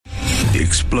The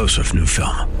explosive new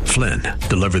film, Flynn,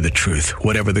 deliver the truth,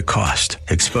 whatever the cost.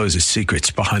 Exposes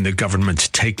secrets behind the government's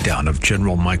takedown of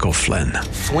General Michael Flynn.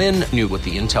 Flynn knew what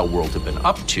the intel world had been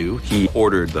up to. He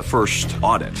ordered the first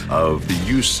audit of the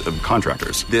use of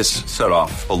contractors. This set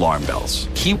off alarm bells.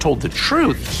 He told the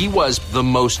truth. He was the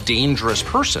most dangerous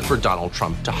person for Donald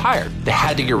Trump to hire. They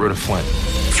had to get rid of Flynn.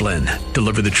 Flynn,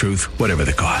 deliver the truth, whatever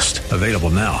the cost. Available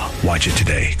now. Watch it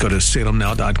today. Go to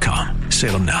salemnow.com.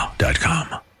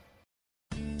 salemnow.com.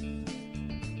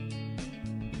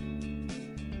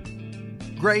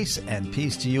 Grace and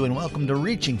peace to you, and welcome to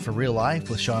Reaching for Real Life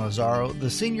with Sean Azzaro, the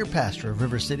senior pastor of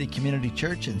River City Community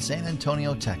Church in San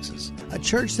Antonio, Texas. A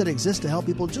church that exists to help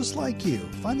people just like you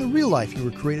find the real life you were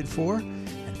created for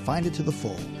and find it to the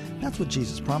full. That's what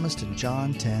Jesus promised in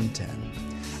John 10:10.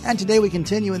 And today we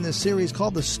continue in this series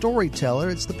called The Storyteller.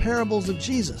 It's the parables of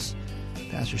Jesus.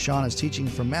 Pastor Sean is teaching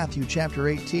from Matthew chapter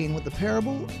 18 with the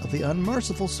parable of the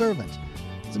unmerciful servant.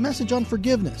 It's a message on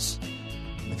forgiveness.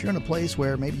 If you're in a place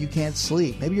where maybe you can't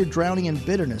sleep, maybe you're drowning in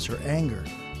bitterness or anger,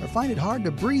 or find it hard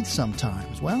to breathe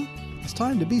sometimes, well, it's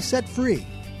time to be set free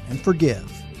and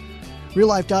forgive.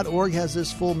 RealLife.org has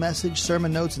this full message,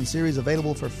 sermon notes, and series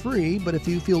available for free, but if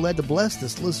you feel led to bless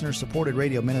this listener-supported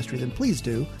radio ministry, then please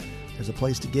do. There's a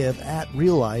place to give at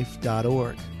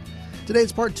RealLife.org. Today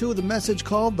it's part 2 of the message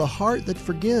called The Heart That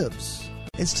Forgives.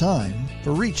 It's time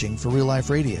for Reaching for Real Life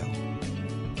Radio.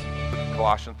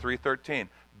 Colossians 3:13.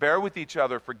 Bear with each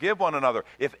other, forgive one another.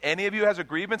 If any of you has a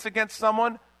grievance against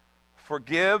someone,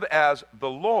 forgive as the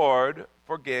Lord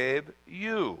forgave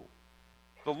you.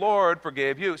 The Lord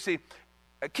forgave you. See,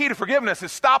 a key to forgiveness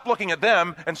is stop looking at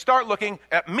them and start looking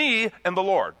at me and the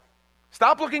Lord.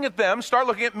 Stop looking at them, start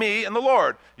looking at me and the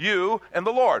Lord. You and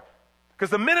the Lord. Because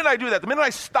the minute I do that, the minute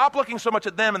I stop looking so much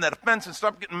at them and that offense and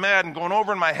start getting mad and going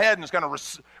over in my head and just kind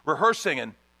of rehearsing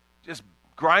and just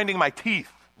grinding my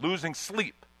teeth, losing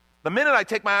sleep. The minute I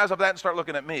take my eyes off that and start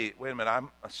looking at me, wait a minute, I'm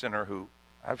a sinner who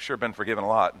I've sure been forgiven a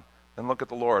lot. And then look at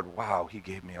the Lord. Wow, he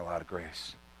gave me a lot of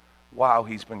grace. Wow,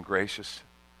 he's been gracious.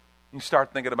 You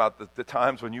start thinking about the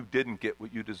times when you didn't get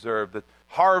what you deserved, the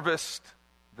harvest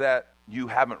that you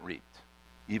haven't reaped,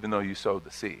 even though you sowed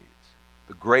the seeds,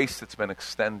 the grace that's been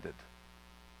extended,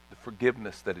 the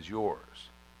forgiveness that is yours.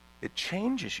 It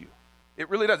changes you. It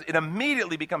really does. It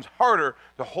immediately becomes harder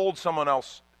to hold someone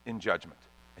else in judgment.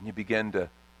 And you begin to,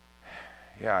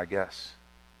 yeah, I guess.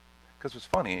 Because what's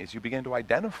funny is you begin to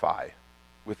identify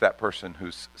with that person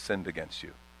who's sinned against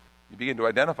you. You begin to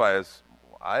identify as,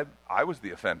 I was the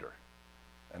offender,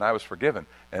 and I was forgiven.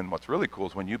 And what's really cool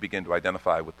is when you begin to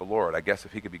identify with the Lord. I guess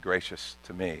if he could be gracious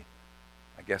to me,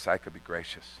 I guess I could be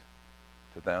gracious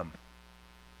to them.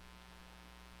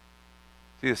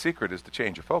 See, the secret is to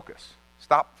change your focus.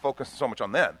 Stop focusing so much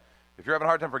on them. If you're having a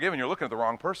hard time forgiving, you're looking at the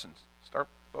wrong persons. Start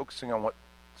focusing on what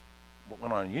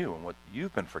went on you and what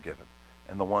you've been forgiven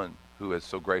and the one who has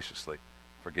so graciously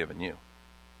forgiven you.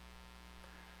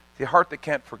 The heart that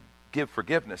can't give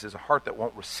forgiveness is a heart that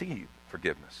won't receive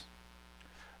forgiveness.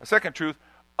 A second truth,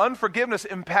 unforgiveness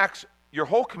impacts your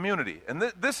whole community. And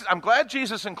this, I'm glad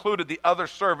Jesus included the other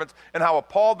servants and how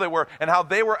appalled they were and how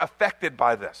they were affected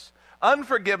by this.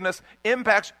 Unforgiveness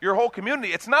impacts your whole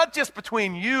community. It's not just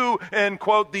between you and,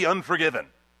 quote, the unforgiven.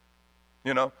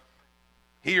 You know,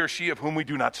 he or she of whom we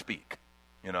do not speak.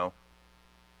 You know,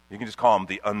 you can just call them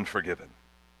the unforgiven.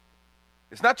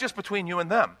 It's not just between you and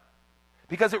them,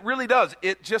 because it really does.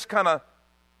 It just kind of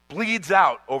bleeds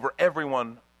out over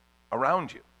everyone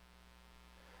around you.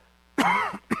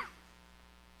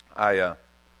 I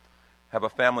have a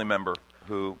family member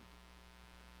who,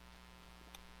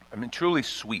 I mean, truly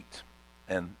sweet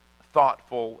and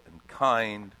thoughtful and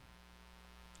kind,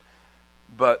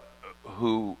 but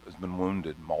who has been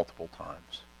wounded multiple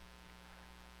times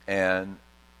and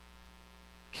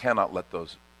cannot let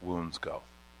those wounds go.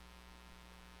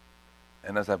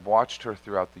 And as I've watched her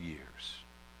throughout the years,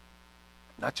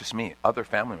 not just me, other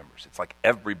family members, it's like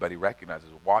everybody recognizes,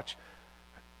 watch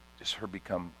just her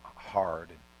become hard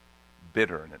and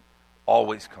bitter, and it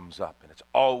always comes up, and it's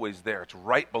always there. It's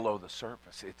right below the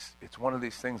surface. It's one of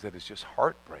these things that is just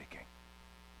heartbreaking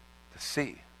to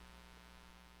see.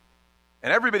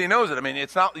 And everybody knows it. I mean,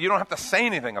 it's not, you don't have to say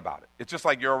anything about it. It's just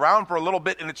like you're around for a little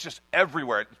bit and it's just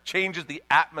everywhere. It changes the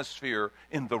atmosphere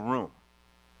in the room.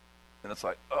 And it's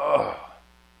like, ugh.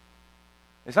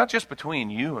 It's not just between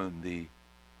you and the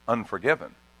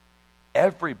unforgiven.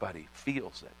 Everybody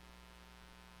feels it.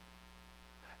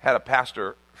 Had a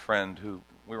pastor friend who,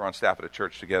 we were on staff at a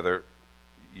church together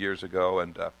years ago,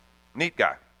 and neat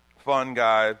guy, fun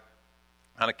guy,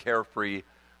 kind of carefree,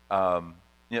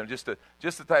 just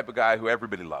the type of guy who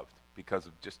everybody loved because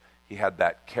of just he had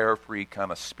that carefree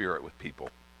kind of spirit with people.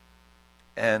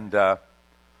 And the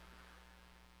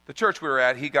church we were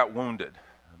at, he got wounded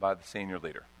by the senior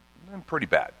leader. And pretty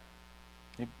bad.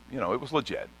 It was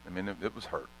legit. I mean, it was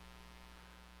hurt.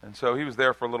 And so he was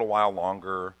there for a little while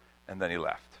longer, and then he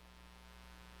left.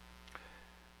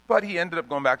 But he ended up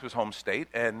going back to his home state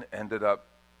and ended up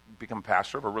becoming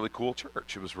pastor of a really cool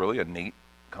church. It was really a neat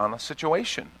kind of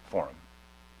situation for him.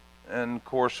 And, of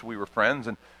course, we were friends,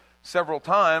 and several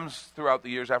times throughout the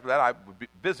years after that, I would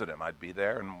visit him. I'd be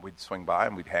there, and we'd swing by,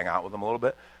 and we'd hang out with him a little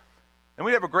bit. And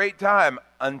we'd have a great time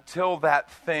until that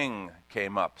thing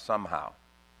came up somehow.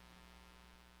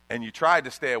 And you tried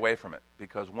to stay away from it,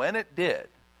 because when it did,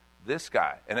 this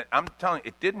guy, and I'm telling you,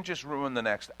 it didn't just ruin the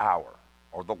next hour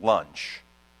or the lunch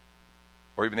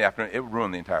or even the afternoon. It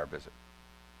ruined the entire visit.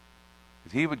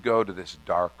 Because he would go to this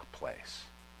dark place,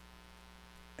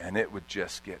 and it would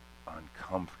just get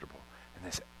uncomfortable. And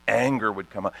this anger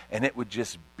would come up, and it would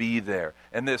just be there.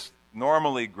 And this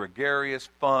normally gregarious,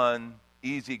 fun,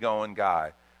 easygoing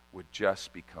guy would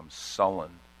just become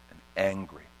sullen and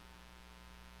angry.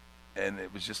 And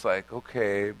it was just like,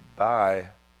 okay, bye.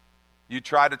 You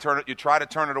try to turn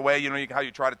it away. You know how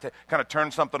you try to kind of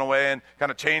turn something away and kind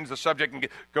of change the subject and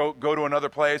go to another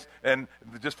place, and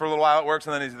just for a little while it works,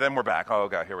 and then we're back. Oh,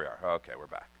 God, here we are. Okay, we're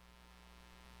back.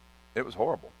 It was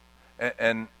horrible.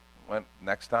 And went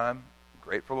next time,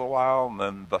 great for a little while, and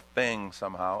then the thing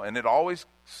somehow, and it always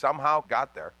somehow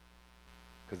got there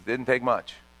because it didn't take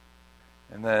much.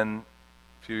 And then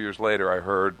a few years later, I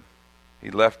heard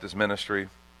he left his ministry,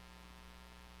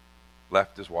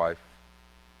 left his wife,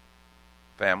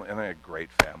 family, and they had a great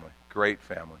family.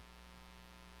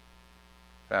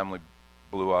 Family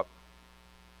blew up.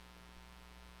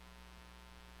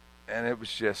 And it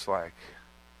was just like,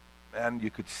 man, you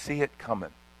could see it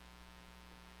coming.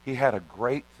 He had a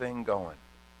great thing going.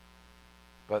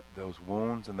 But those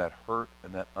wounds and that hurt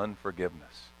and that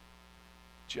unforgiveness,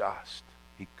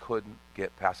 he couldn't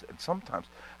get past it. And sometimes,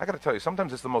 I got to tell you,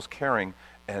 sometimes it's the most caring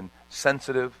and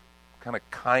sensitive, kind of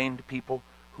kind people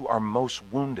who are most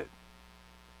wounded.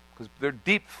 Because they're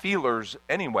deep feelers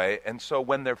anyway, and so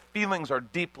when their feelings are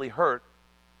deeply hurt,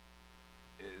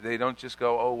 they don't just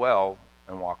go, oh, well,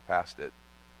 and walk past it.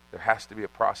 There has to be a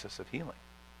process of healing.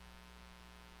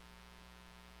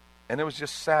 And it was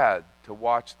just sad to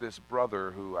watch this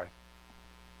brother who I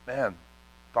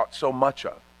thought so much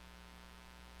of,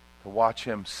 to watch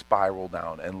him spiral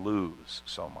down and lose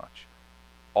so much,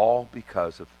 all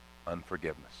because of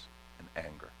unforgiveness and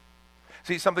anger.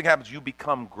 See, something happens, you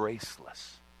become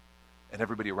graceless. And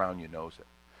everybody around you knows it.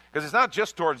 Because it's not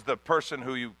just towards the person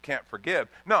who you can't forgive.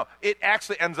 No, it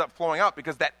actually ends up flowing out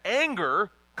because that anger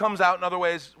comes out in other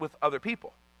ways with other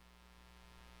people.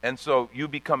 And so you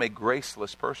become a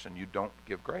graceless person. You don't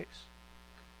give grace.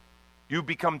 You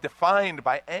become defined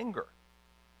by anger.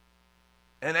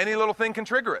 And any little thing can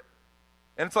trigger it.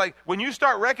 And it's like when you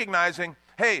start recognizing,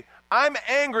 hey, I'm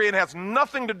angry and it has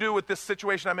nothing to do with this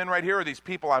situation I'm in right here or these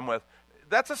people I'm with,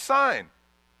 that's a sign.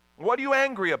 What are you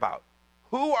angry about?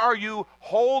 Who are you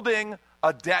holding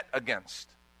a debt against?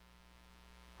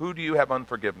 Who do you have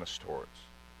unforgiveness towards?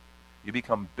 You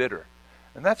become bitter.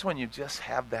 And that's when you just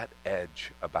have that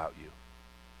edge about you.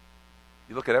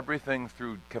 You look at everything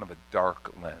through kind of a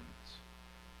dark lens.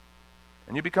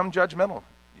 And you become judgmental.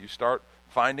 You start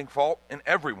finding fault in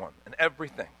everyone and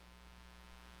everything.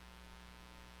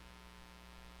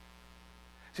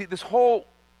 See, this whole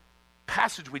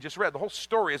passage we just read, the whole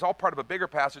story is all part of a bigger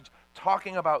passage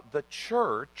talking about the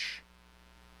church,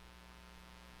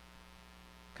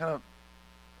 kind of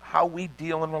how we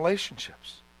deal in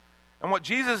relationships. And what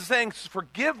Jesus is saying is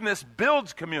forgiveness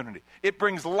builds community. It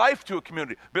brings life to a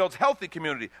community, builds healthy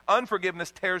community.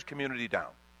 Unforgiveness tears community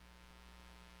down.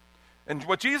 And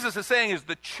what Jesus is saying is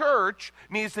the church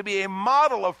needs to be a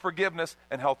model of forgiveness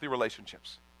and healthy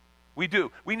relationships. We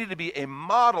do. We need to be a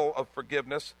model of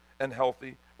forgiveness and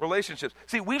healthy relationships.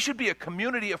 See, we should be a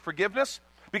community of forgiveness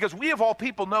because we, of all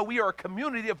people, know we are a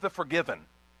community of the forgiven.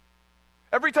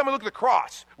 Every time we look at the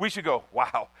cross, we should go,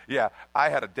 wow, yeah, I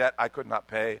had a debt I could not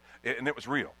pay, and it was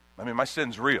real. I mean, my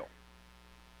sin's real.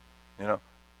 You know,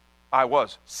 I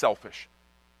was selfish.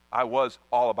 I was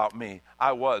all about me.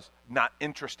 I was not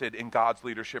interested in God's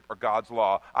leadership or God's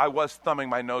law. I was thumbing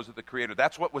my nose at the Creator.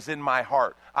 That's what was in my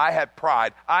heart. I had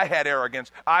pride. I had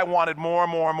arrogance. I wanted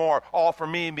more, all for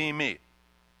me, me, me.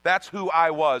 That's who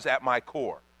I was at my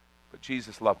core. But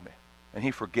Jesus loved me, and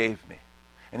He forgave me,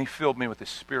 and He filled me with His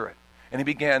Spirit, and He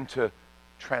began to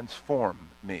transform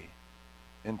me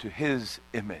into His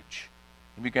image.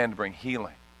 He began to bring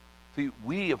healing. See,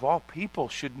 we of all people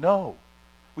should know.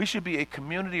 We should be a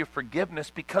community of forgiveness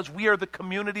because we are the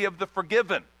community of the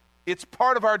forgiven. It's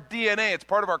part of our DNA. It's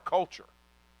part of our culture.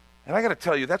 And I got to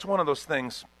tell you, that's one of those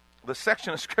things, the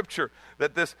section of Scripture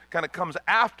that this kind of comes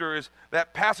after is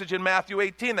that passage in Matthew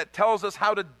 18 that tells us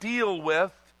how to deal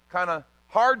with kind of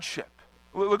hardship.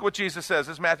 Look what Jesus says.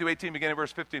 This is Matthew 18, beginning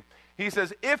verse 15. He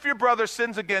says, if your brother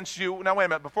sins against you, now wait a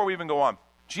minute, before we even go on.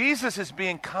 Jesus is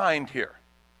being kind here.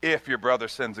 If your brother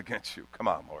sins against you. Come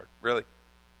on, Lord, really?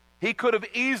 He could have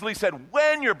easily said,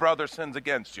 when your brother sins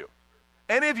against you.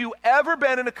 Any of you ever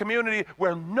been in a community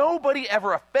where nobody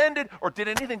ever offended or did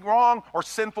anything wrong or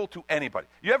sinful to anybody?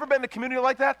 You ever been in a community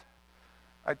like that?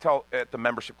 I tell at the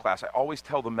membership class, I always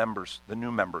tell the members, the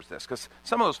new members this, because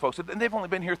some of those folks, and they've only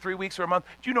been here 3 weeks or a month.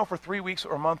 Do you know for 3 weeks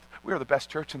or a month, we are the best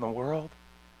church in the world?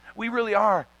 We really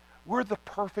are. We're the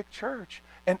perfect church.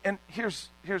 And here's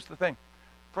the thing.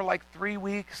 For like 3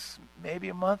 weeks, maybe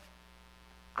a month,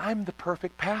 I'm the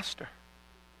perfect pastor.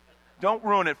 Don't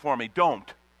ruin it for me.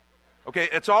 Don't. Okay,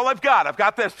 it's all I've got. I've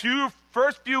got this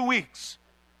first few weeks.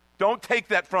 Don't take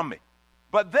that from me.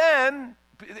 But then,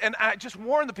 and I just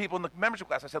warned the people in the membership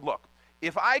class, I said, look,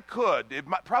 if I could, it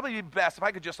might probably be best if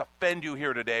I could just offend you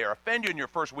here today or offend you in your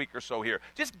first week or so here.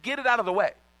 Just get it out of the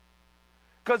way.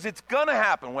 Because it's going to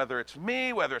happen, whether it's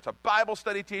me, whether it's a Bible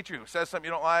study teacher who says something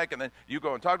you don't like, and then you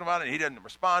go and talk to him about it, and he doesn't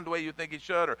respond the way you think he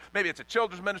should, or maybe it's a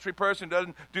children's ministry person who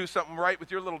doesn't do something right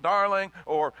with your little darling,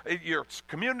 or your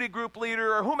community group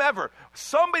leader, or whomever.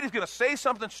 Somebody's going to say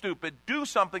something stupid, do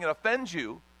something that offends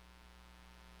you,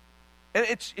 and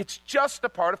it's just a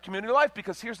part of community life,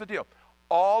 because here's the deal.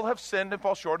 All have sinned and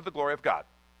fall short of the glory of God.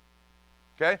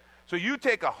 Okay? So you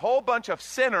take a whole bunch of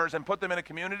sinners and put them in a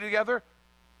community together,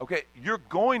 okay, you're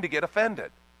going to get offended.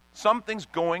 Something's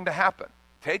going to happen.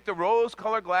 Take the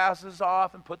rose-colored glasses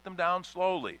off and put them down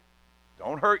slowly.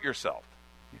 Don't hurt yourself.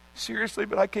 Seriously,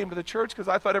 but I came to the church because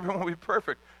I thought everyone would be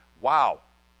perfect. Wow.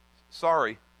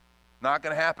 Sorry. Not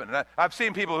going to happen. And I've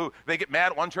seen people who, they get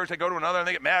mad at one church, they go to another, and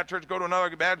they get mad at church, go to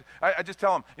another, get mad. I just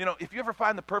tell them, if you ever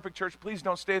find the perfect church, please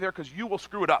don't stay there because you will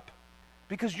screw it up.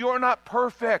 Because you're not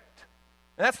perfect.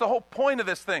 And that's the whole point of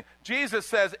this thing. Jesus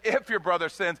says, if your brother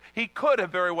sins, he could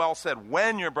have very well said,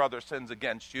 when your brother sins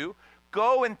against you,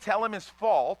 go and tell him his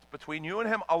fault between you and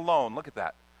him alone. Look at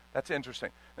that. That's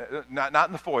interesting. Not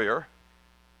in the foyer.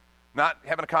 Not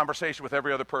having a conversation with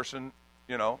every other person,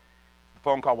 the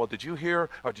phone call. Well, did you hear?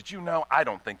 Or did you know? I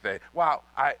don't think they. Wow.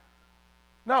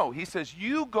 No, he says,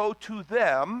 you go to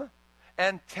them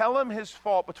and tell him his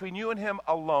fault between you and him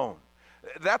alone.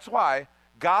 That's why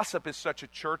gossip is such a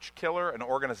church killer, an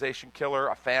organization killer,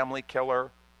 a family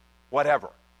killer, whatever.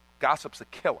 Gossip's a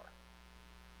killer.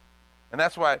 And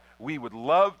that's why we would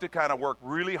love to kind of work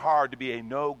really hard to be a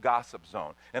no gossip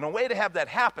zone. And a way to have that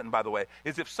happen, by the way,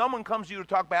 is if someone comes to you to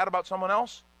talk bad about someone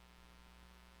else,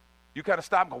 you kind of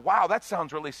stop and go, wow, that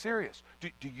sounds really serious.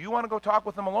 Do you want to go talk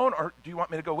with them alone, or do you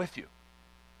want me to go with you?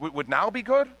 Would now be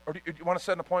good? Or do you want to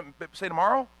set an appointment, say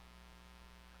tomorrow?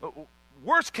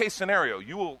 Worst case scenario,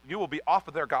 you will be off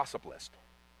of their gossip list.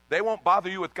 They won't bother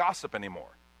you with gossip anymore.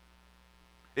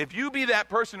 If you be that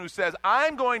person who says,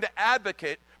 I'm going to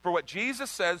advocate for what Jesus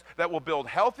says that will build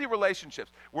healthy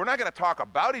relationships. We're not going to talk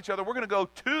about each other. We're going to go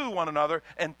to one another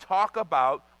and talk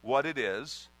about what it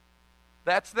is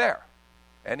that's there.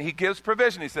 And he gives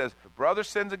provision. He says, if a brother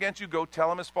sins against you, go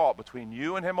tell him his fault between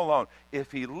you and him alone.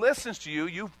 If he listens to you,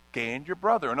 you've gained your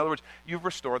brother. In other words, you've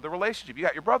restored the relationship. You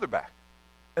got your brother back.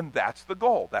 And that's the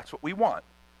goal. That's what we want.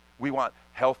 We want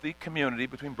healthy community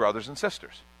between brothers and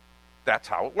sisters. That's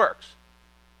how it works.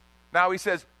 Now he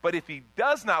says, but if he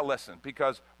does not listen,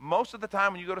 because most of the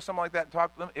time when you go to someone like that and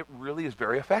talk to them, it really is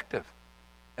very effective.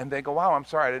 And they go, wow, I'm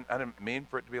sorry, I didn't mean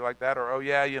for it to be like that. Or, oh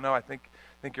yeah, I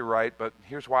think you're right, but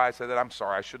here's why I said that. I'm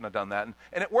sorry, I shouldn't have done that.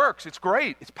 And it works. It's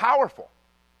great. It's powerful.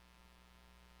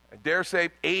 I dare say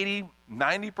 80,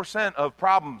 90% of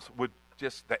problems would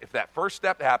just, if that first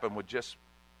step happened, would just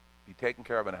be taken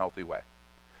care of in a healthy way.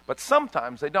 But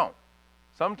sometimes they don't.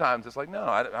 Sometimes it's like, no,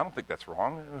 I don't think that's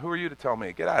wrong. Who are you to tell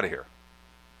me? Get out of here.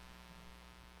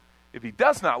 If he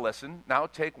does not listen, now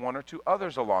take one or two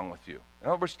others along with you. In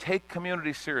other words, take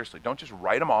community seriously. Don't just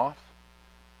write them off.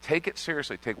 Take it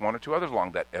seriously. Take one or two others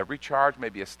along, that every charge may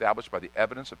be established by the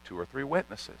evidence of 2 or 3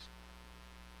 witnesses.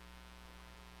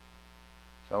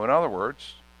 So in other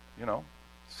words,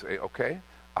 say, okay,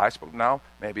 I spoke now,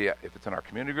 maybe if it's in our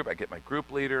community group, I get my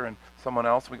group leader and someone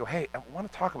else, and we go, hey, I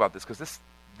want to talk about this because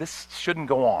this shouldn't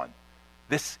go on.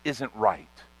 This isn't right.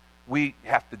 We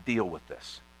have to deal with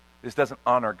this. This doesn't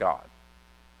honor God.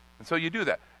 And so you do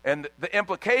that. And the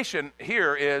implication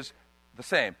here is the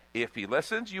same. If he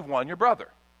listens, you've won your brother.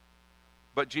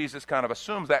 But Jesus kind of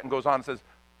assumes that and goes on and says,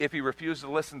 if he refuses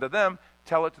to listen to them,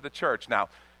 tell it to the church. Now,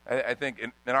 I think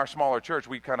in our smaller church,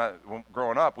 we kind of,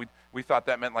 growing up, we thought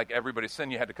that meant like everybody's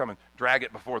sin, you had to come and drag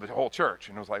it before the whole church.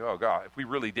 And it was like, oh, God, if we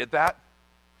really did that,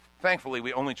 thankfully,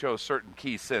 we only chose certain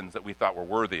key sins that we thought were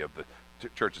worthy of the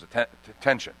church's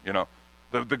attention,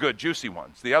 the good, juicy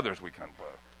ones. The others we kind of...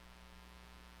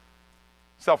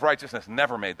 Self-righteousness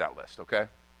never made that list, okay?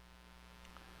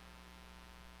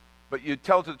 But you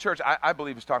tell it to the church, I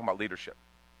believe he's talking about leadership.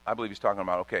 I believe he's talking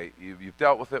about, okay, you've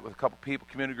dealt with it with a couple people,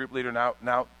 community group leader,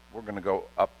 now we're going to go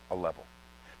up a level.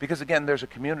 Because, again, there's a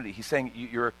community. He's saying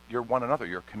you're one another.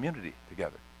 You're a community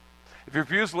together. If you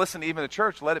refuse to listen to even the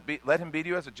church, let him be to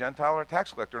you as a Gentile or a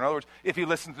tax collector. In other words, if he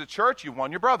listens to the church, you've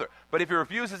won your brother. But if he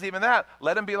refuses even that,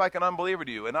 let him be like an unbeliever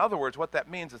to you. In other words, what that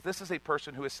means is this is a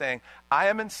person who is saying, I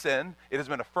am in sin. It has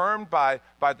been affirmed by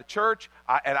the church,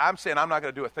 and I'm saying I'm not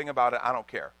going to do a thing about it. I don't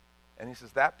care. And he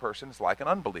says that person is like an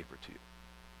unbeliever to you.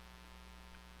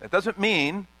 That doesn't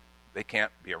mean they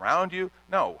can't be around you.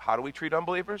 No. How do we treat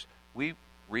unbelievers? We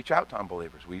reach out to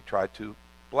unbelievers. We try to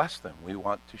bless them. We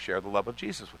want to share the love of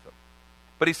Jesus with them.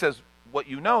 But he says, what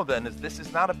you know then is this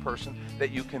is not a person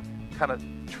that you can kind of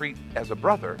treat as a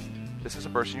brother. This is a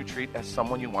person you treat as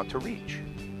someone you want to reach.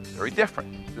 Very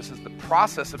different. This is the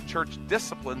process of church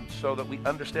discipline so that we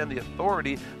understand the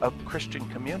authority of Christian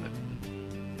community.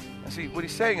 And see, what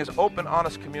he's saying is open,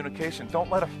 honest communication.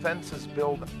 Don't let offenses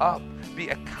build up. Be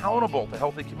accountable to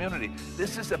healthy community.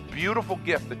 This is a beautiful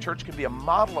gift. The church can be a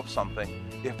model of something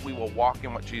if we will walk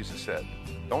in what Jesus said.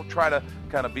 Don't try to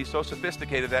kind of be so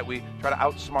sophisticated that we try to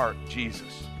outsmart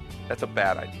Jesus. That's a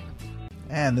bad idea.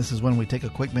 And this is when we take a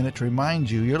quick minute to remind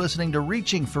you you're listening to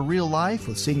Reaching for Real Life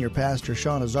with Senior Pastor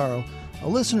Sean Azzaro, a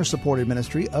listener-supported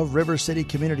ministry of River City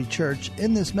Community Church,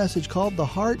 in this message called The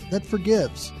Heart That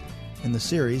Forgives, in the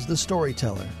series The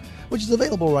Storyteller, which is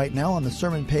available right now on the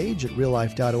sermon page at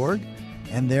reallife.org.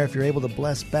 And there, if you're able to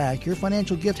bless back, your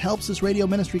financial gift helps this radio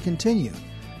ministry continue.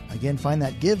 Again, find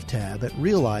that Give tab at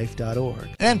reallife.org.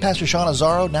 And Pastor Sean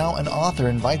Azzaro, now an author,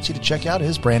 invites you to check out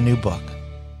his brand new book.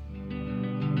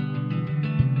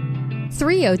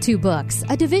 302 Books,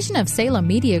 a division of Salem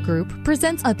Media Group,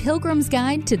 presents A Pilgrim's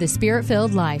Guide to the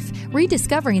Spirit-Filled Life,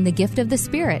 Rediscovering the Gift of the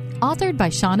Spirit, authored by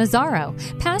Sean Azzaro,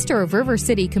 pastor of River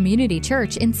City Community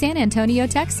Church in San Antonio,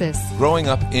 Texas. Growing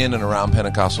up in and around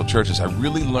Pentecostal churches, I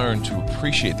really learned to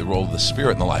appreciate the role of the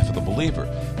Spirit in the life of the believer.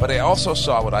 But I also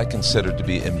saw what I considered to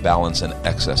be imbalance and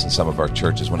excess in some of our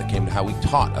churches when it came to how we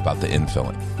taught about the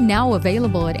infilling. Now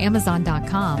available at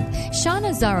Amazon.com, Sean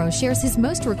Azzaro shares his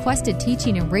most requested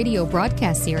teaching and radio broadcast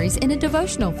series in a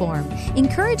devotional form,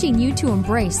 encouraging you to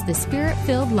embrace the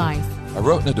Spirit-filled life. I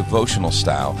wrote in a devotional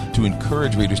style to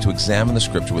encourage readers to examine the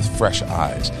Scripture with fresh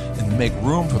eyes and make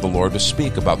room for the Lord to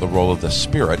speak about the role of the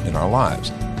Spirit in our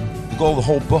lives. The goal of the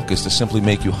whole book is to simply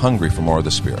make you hungry for more of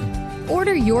the Spirit.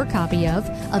 Order your copy of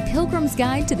A Pilgrim's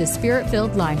Guide to the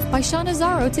Spirit-Filled Life by Sean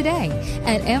Azzaro today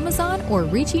at Amazon or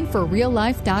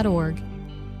reachingforreallife.org.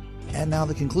 And now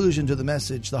the conclusion to the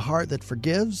message, The Heart That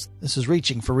Forgives. This is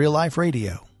Reaching for Real Life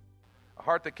Radio. A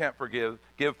heart that can't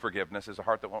give forgiveness is a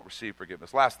heart that won't receive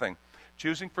forgiveness. Last thing,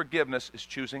 choosing forgiveness is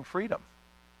choosing freedom.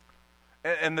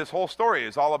 And this whole story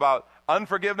is all about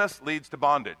unforgiveness leads to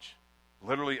bondage,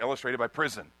 literally illustrated by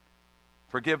prison.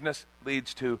 Forgiveness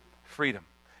leads to freedom.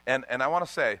 And I want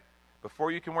to say,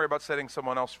 before you can worry about setting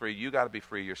someone else free, you got to be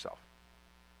free yourself.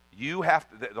 You have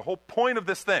to, the whole point of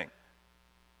this thing,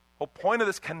 whole point of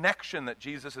this connection that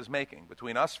Jesus is making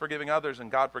between us forgiving others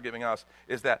and God forgiving us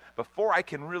is that before I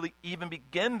can really even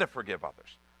begin to forgive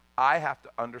others, I have to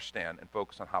understand and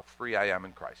focus on how free I am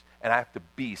in Christ. And I have to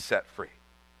be set free.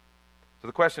 So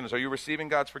the question is, are you receiving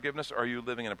God's forgiveness, or are you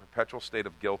living in a perpetual state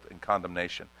of guilt and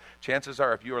condemnation? Chances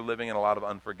are, if you are living in a lot of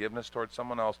unforgiveness towards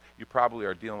someone else, you probably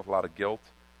are dealing with a lot of guilt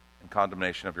and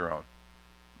condemnation of your own.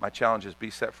 My challenge is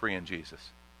be set free in Jesus.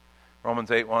 Romans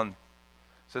 8:1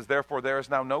 says, therefore, there is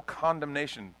now no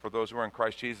condemnation for those who are in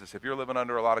Christ Jesus. If you're living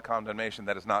under a lot of condemnation,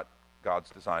 that is not God's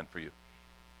design for you.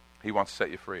 He wants to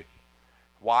set you free.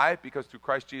 Why? Because through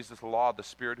Christ Jesus, the law of the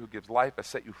Spirit who gives life has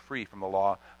set you free from the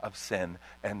law of sin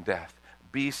and death.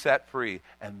 Be set free,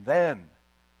 and then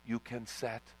you can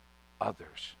set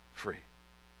others free.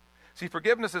 See,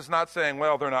 forgiveness is not saying,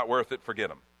 well, they're not worth it, forget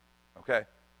them. Okay?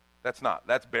 That's not.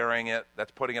 That's burying it.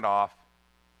 That's putting it off.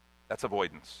 That's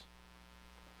avoidance.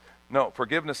 No,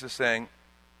 forgiveness is saying,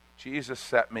 Jesus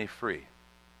set me free.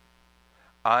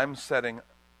 I'm setting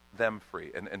them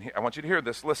free. And I want you to hear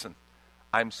this. Listen,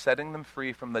 I'm setting them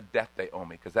free from the debt they owe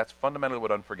me, because that's fundamentally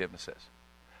what unforgiveness is.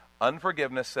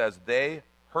 Unforgiveness says they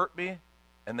hurt me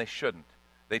and they shouldn't.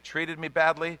 They treated me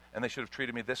badly and they should have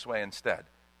treated me this way instead.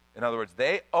 In other words,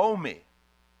 they owe me.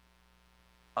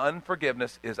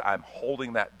 Unforgiveness is I'm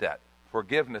holding that debt.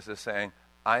 Forgiveness is saying,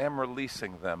 I am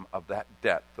releasing them of that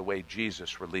debt the way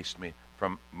Jesus released me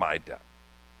from my debt.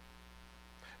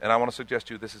 And I want to suggest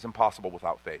to you this is impossible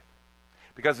without faith.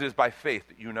 Because it is by faith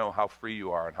that you know how free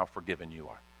you are and how forgiven you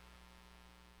are.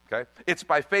 Okay? It's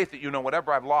by faith that you know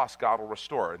whatever I've lost, God will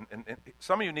restore. And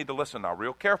some of you need to listen now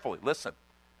real carefully. Listen.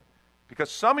 Because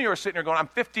some of you are sitting here going, I'm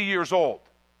 50 years old.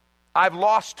 I've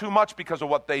lost too much because of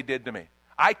what they did to me.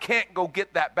 I can't go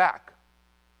get that back.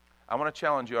 I want to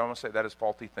challenge you. I want to say that is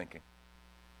faulty thinking.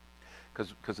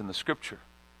 Because in the scripture,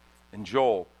 in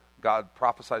Joel, God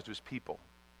prophesies to his people.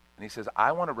 And he says,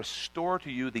 I want to restore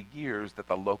to you the years that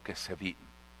the locusts have eaten.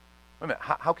 Wait a minute,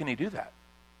 how can he do that?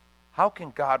 How can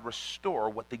God restore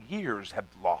what the years have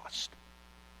lost?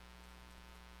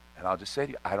 And I'll just say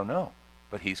to you, I don't know.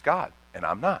 But he's God, and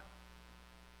I'm not.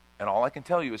 And all I can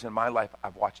tell you is in my life,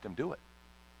 I've watched him do it.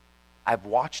 I've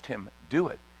watched him do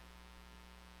it.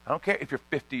 I don't care if you're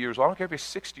 50 years old. I don't care if you're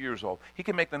 60 years old. He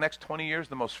can make the next 20 years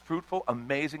the most fruitful,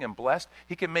 amazing, and blessed.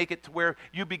 He can make it to where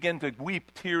you begin to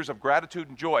weep tears of gratitude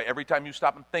and joy every time you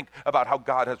stop and think about how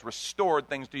God has restored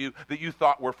things to you that you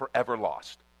thought were forever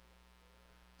lost.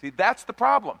 See, that's the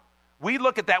problem. We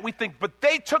look at that, we think, but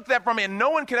they took that from me and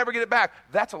no one can ever get it back.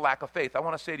 That's a lack of faith. I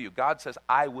want to say to you, God says,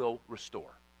 I will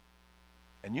restore.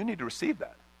 And you need to receive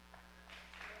that.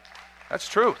 That's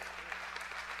truth.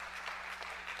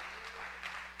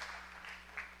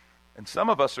 And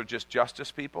some of us are just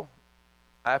justice people.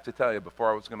 I have to tell you, before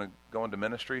I was going to go into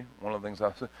ministry, one of the things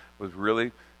I was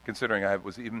really considering, I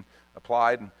was even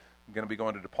applied and going to be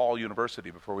going to DePaul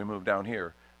University before we moved down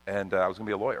here. And I was going to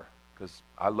be a lawyer because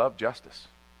I love justice.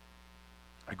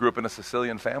 I grew up in a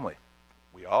Sicilian family.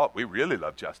 We really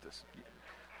love justice.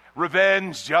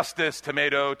 Revenge, justice,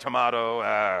 tomato, it's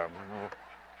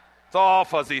all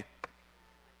fuzzy.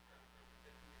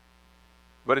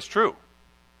 But it's true.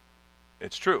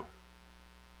 It's true.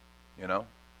 You know?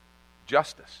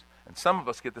 Justice. And some of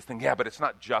us get this thing, yeah, but it's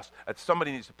not just.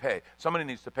 Somebody needs to pay. Somebody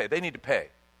needs to pay. They need to pay.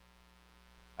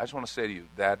 I just want to say to you,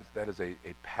 that is a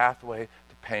pathway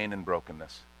to pain and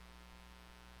brokenness.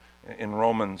 In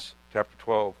Romans chapter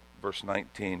 12, verse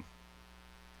 19,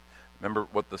 remember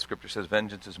what the scripture says,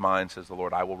 vengeance is mine, says the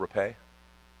Lord, I will repay.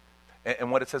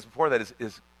 And what it says before that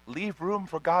is leave room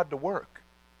for God to work.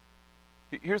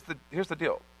 Here's the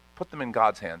deal. Put them in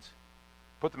God's hands.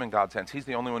 Put them in God's hands. He's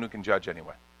the only one who can judge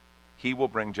anyway. He will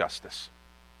bring justice.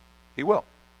 He will.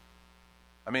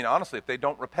 I mean, honestly, if they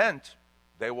don't repent,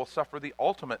 they will suffer the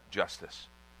ultimate justice.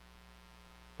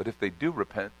 But if they do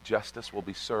repent, justice will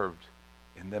be served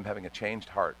in them having a changed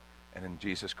heart and in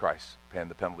Jesus Christ paying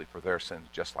the penalty for their sins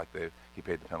just like he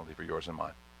paid the penalty for yours and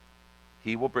mine.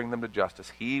 He will bring them to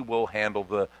justice. He will handle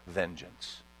the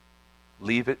vengeance.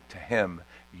 Leave it to him.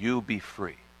 You be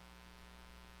free.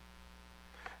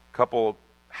 Couple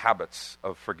habits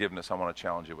of forgiveness I want to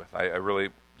challenge you with. I really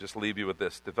just leave you with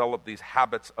this. Develop these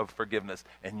habits of forgiveness,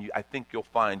 and I think you'll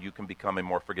find you can become a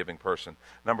more forgiving person.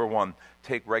 Number one,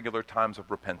 take regular times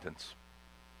of repentance.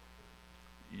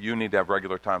 You need to have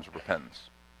regular times of repentance.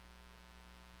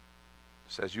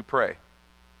 Just as you pray,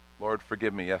 Lord,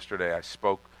 forgive me. Yesterday I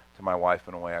spoke to my wife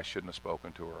in a way I shouldn't have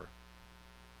spoken to her.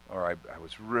 Or I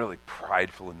was really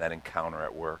prideful in that encounter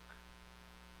at work.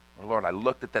 Or Lord, I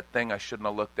looked at that thing I shouldn't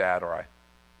have looked at, or I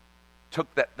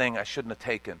took that thing I shouldn't have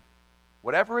taken.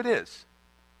 Whatever it is,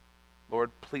 Lord,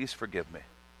 please forgive me.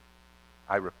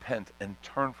 I repent and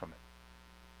turn from it.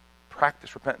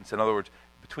 Practice repentance. In other words,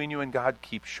 between you and God,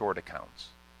 keep short accounts.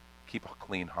 Keep a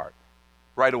clean heart.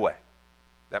 Right away.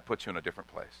 That puts you in a different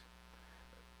place.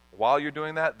 While you're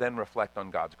doing that, then reflect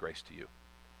on God's grace to you.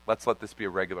 Let's let this be a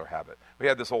regular habit. We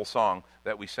had this old song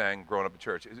that we sang growing up in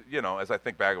church. You know, as I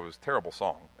think back, it was a terrible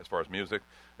song as far as music,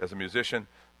 as a musician.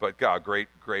 But God,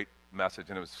 great message.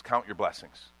 And it was count your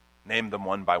blessings. Name them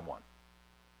one by one.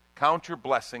 Count your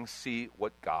blessings. See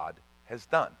what God has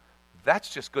done.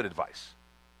 That's just good advice.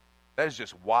 That is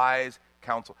just wise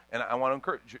counsel. And I want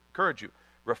to encourage you.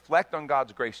 Reflect on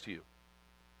God's grace to you.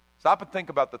 Stop and think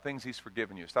about the things he's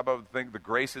forgiven you. Stop and think the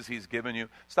graces he's given you.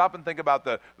 Stop and think about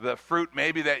the fruit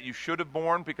maybe that you should have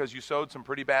borne because you sowed some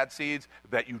pretty bad seeds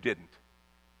that you didn't.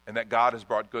 And that God has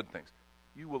brought good things.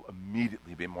 You will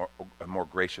immediately be a more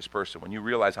gracious person when you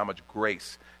realize how much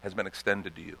grace has been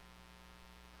extended to you.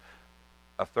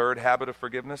 A third habit of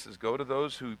forgiveness is go to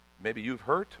those who maybe you've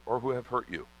hurt or who have hurt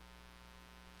you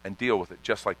and deal with it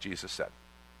just like Jesus said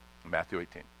in Matthew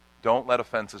 18. Don't let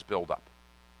offenses build up.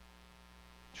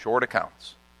 Short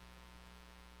accounts.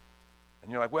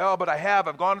 And you're like, well, but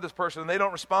I've gone to this person and they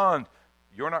don't respond.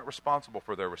 You're not responsible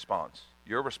for their response.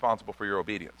 You're responsible for your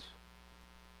obedience.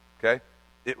 Okay?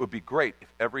 It would be great if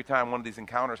every time one of these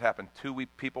encounters happened, 2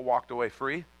 people walked away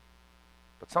free.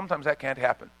 But sometimes that can't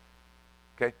happen.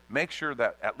 Okay? Make sure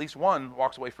that at least one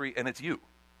walks away free, and it's you.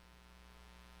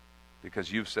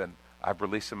 Because you've said, I've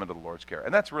released them into the Lord's care.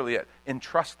 And that's really it.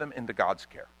 Entrust them into God's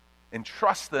care.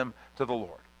 Entrust them to the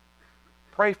Lord.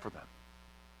 Pray for them.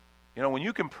 You know, when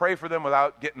you can pray for them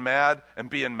without getting mad and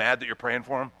being mad that you're praying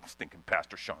for them, stinking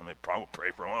Pastor Sean, they probably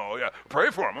pray for them. Oh, yeah,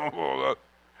 pray for them.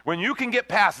 When you can get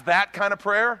past that kind of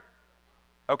prayer,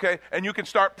 okay, and you can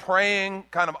start praying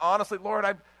kind of honestly, Lord,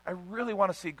 I really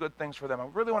want to see good things for them. I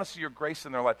really want to see your grace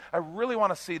in their life. I really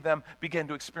want to see them begin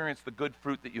to experience the good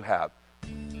fruit that you have.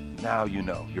 Now you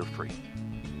know you're free.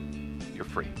 You're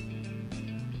free.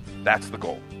 That's the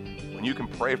goal. When you can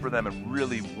pray for them and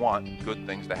really want good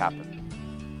things to happen,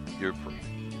 you're free.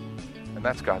 And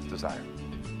that's God's desire.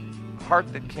 A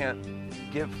heart that can't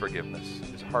give forgiveness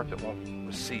is a heart that won't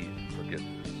receive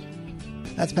forgiveness.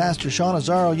 That's Pastor Sean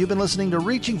Azzaro. You've been listening to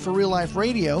Reaching for Real Life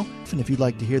Radio. And if you'd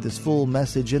like to hear this full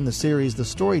message in the series, The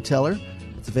Storyteller,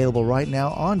 it's available right now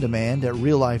on demand at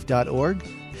reallife.org.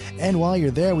 And while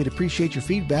you're there, we'd appreciate your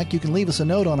feedback. You can leave us a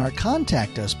note on our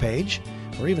Contact Us page.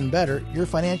 Or even better, your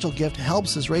financial gift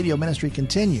helps this radio ministry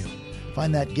continue.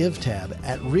 Find that Give tab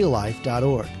at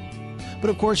reallife.org. But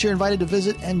of course, you're invited to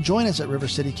visit and join us at River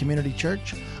City Community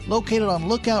Church, located on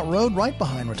Lookout Road right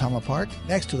behind Rotama Park,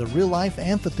 next to the Real Life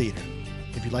Amphitheater.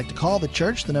 If you'd like to call the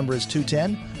church, the number is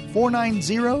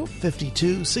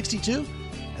 210-490-5262.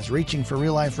 As Reaching for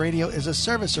Real Life Radio is a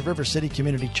service of River City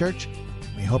Community Church.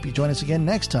 We hope you join us again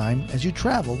next time as you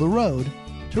travel the road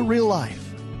to real life.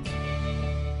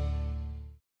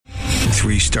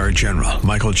 3-star General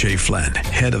Michael J. Flynn,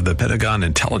 head of the Pentagon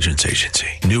Intelligence Agency,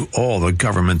 knew all the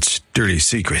government's dirty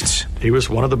secrets. He was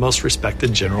one of the most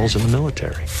respected generals in the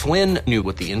military. Flynn knew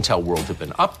what the intel world had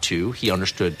been up to. He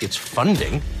understood its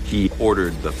funding. He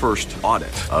ordered the first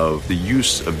audit of the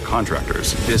use of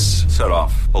contractors. This set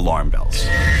off alarm bells.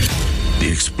 The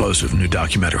explosive new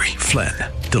documentary, Flynn,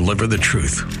 Deliver the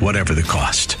Truth, Whatever the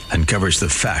Cost, uncovers the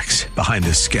facts behind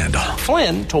this scandal.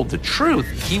 Flynn told the truth.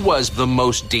 He was the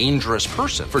most dangerous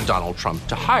person for Donald Trump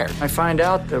to hire. I find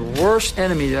out the worst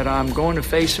enemy that I'm going to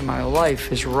face in my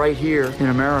life is right here in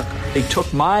America. They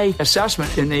took my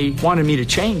assessment and they wanted me to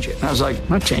change it. And I was like, I'm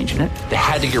not changing it. They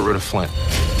had to get rid of Flynn.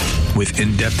 With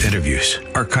in-depth interviews,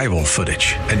 archival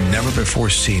footage, and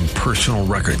never-before-seen personal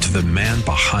records of the man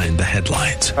behind the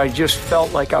headlines. I just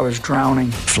felt like I was drowning.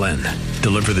 Flynn,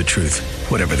 Deliver the Truth,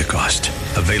 Whatever the Cost.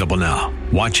 Available now.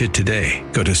 Watch it today.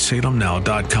 Go to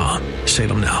salemnow.com.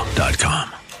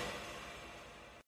 salemnow.com.